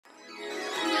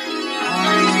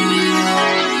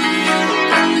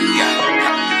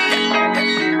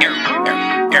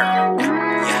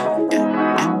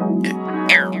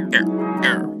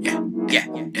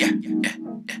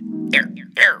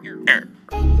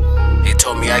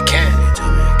told me I can.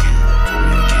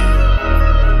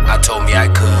 I told me I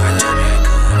could.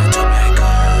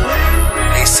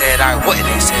 They said I would.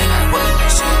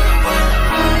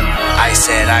 I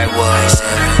said I would.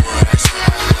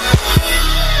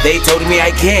 They told me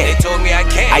I can.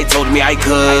 I told me I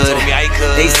could.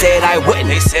 They said I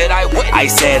wouldn't. I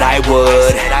said I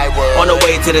would. On the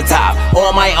way to the top,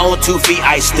 on my own 2 feet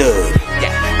I stood.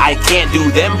 I can't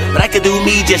do them, but I can do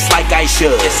me just like I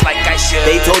should.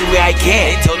 They told me I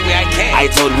can. I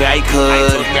told me I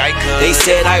could. They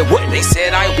said I wouldn't.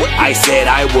 I said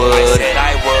I would.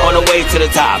 On the way to the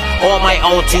top, on my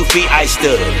own 2 feet I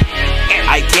stood.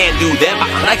 I can't do them,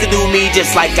 but I can do me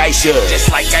just like I should. Just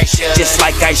like I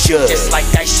should.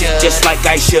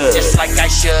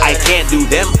 I can't do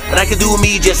them, but I can do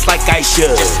me just like I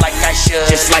should.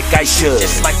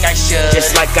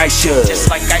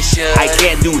 I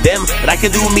can't do them, but I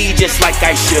can do me just like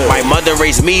I should. My mother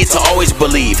raised me to always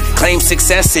believe. Claim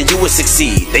success and you will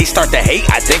succeed. They start to hate,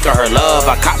 I think of her love.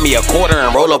 I caught me a quarter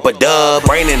and roll up a dub.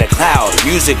 Brain in the cloud,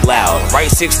 music loud. Right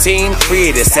 16,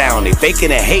 creative sound. They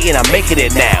faking and hating, I'm making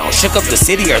it now. Shook up the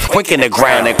city, earthquake in the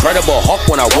ground. Incredible Hulk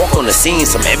when I walk on the scene.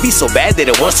 Some envy so bad that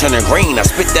it once turned green. I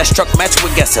spit that struck match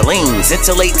with gasoline.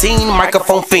 Until 18,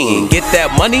 microphone fiend. Get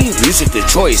that money, music the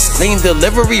choice. Clean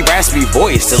delivery, raspy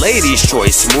voice. The ladies'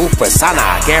 choice, smooth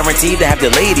persona. Guaranteed to have the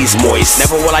ladies moist.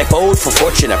 Never will I fold for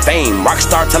fortune or fame.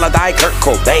 Rockstar till I die, Kurt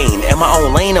Cobain. In my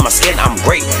own lane, in my skin, I'm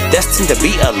great. Destined to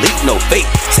be elite, no fate.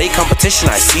 Say competition,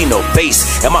 I see no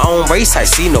face. In my own race, I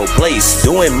see no place.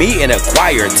 Doing me and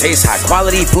acquired taste. High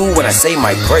quality food when I say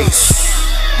my grace.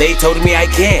 They told me I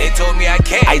can.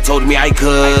 I told me I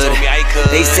could.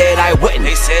 They said I wouldn't.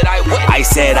 I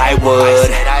said I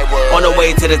would. On the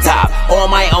way to the top, on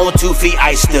my own 2 feet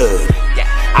I stood.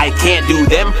 I can't do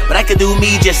them, but I can do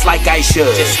me just like I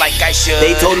should.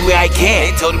 They told me I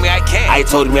can. I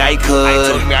told me I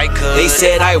could. They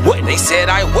said I wouldn't.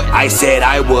 I said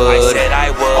I would.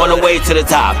 On the way to the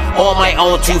top, on my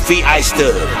own 2 feet I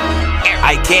stood.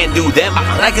 I can't do them,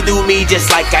 but I can do me just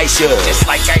like I should.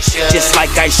 I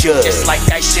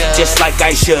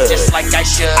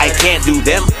can't do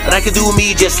them, but I can do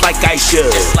me just like I should.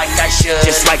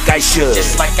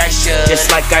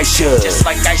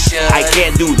 I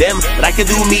can't do them, but I can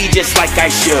do me just like I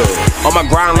should. On my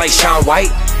grind like Shaun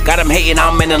White, got them hating,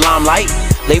 I'm in the limelight.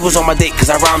 Labels on my dick cause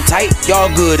I rhyme tight. Y'all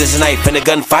good as a knife in a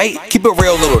gunfight. Keep it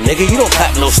real, little nigga, you don't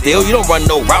clap no steel. You don't run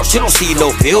no routes, you don't see no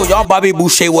field. Y'all Bobby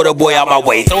Boucher with a boy out my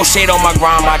way. Throw shade on my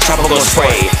grind, my chopper gon'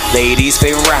 spray. Ladies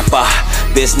favorite rapper,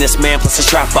 businessman plus a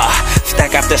trapper.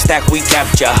 Stack after stack we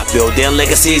capture, building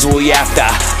legacies we after.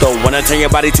 Don't wanna turn your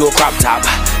body to a crop top.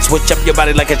 Switch up your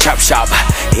body like a chop shop.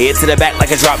 Head to the back like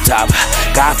a drop top.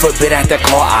 God forbid at the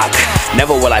car arc.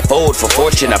 Never will I fold for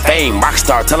fortune or fame.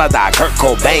 Rockstar till I die, Kurt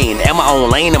Cobain. In my own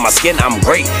lane, in my skin, I'm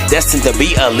great. Destined to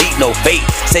be elite, no fate.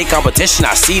 Say competition,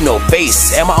 I see no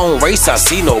face. In my own race, I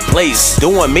see no place.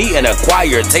 Doing me and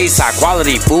acquire taste. High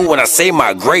quality food when I say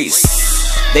my grace.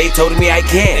 They told me I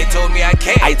can.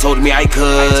 I told me I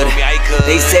could.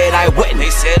 They said I wouldn't.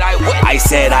 I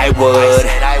said I would.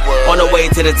 On the way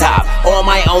to the top, on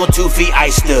my own 2 feet I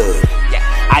stood.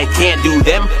 I can't do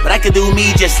them, but I can do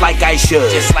me just like I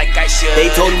should. They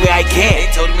told me I can.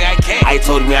 I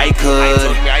told me I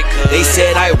could. They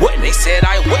said I wouldn't.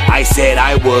 I said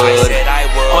I would.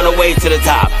 On the way to the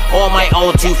top, on my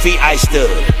own 2 feet I stood.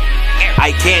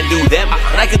 I can't do them,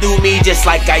 but I can do me just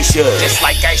like I should.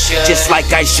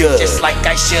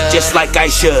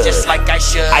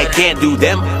 I can't do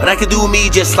them, but I can do me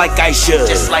just like I should.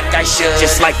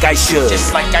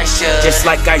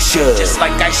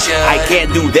 I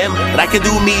can't do them, but I can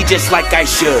do me just like I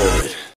should.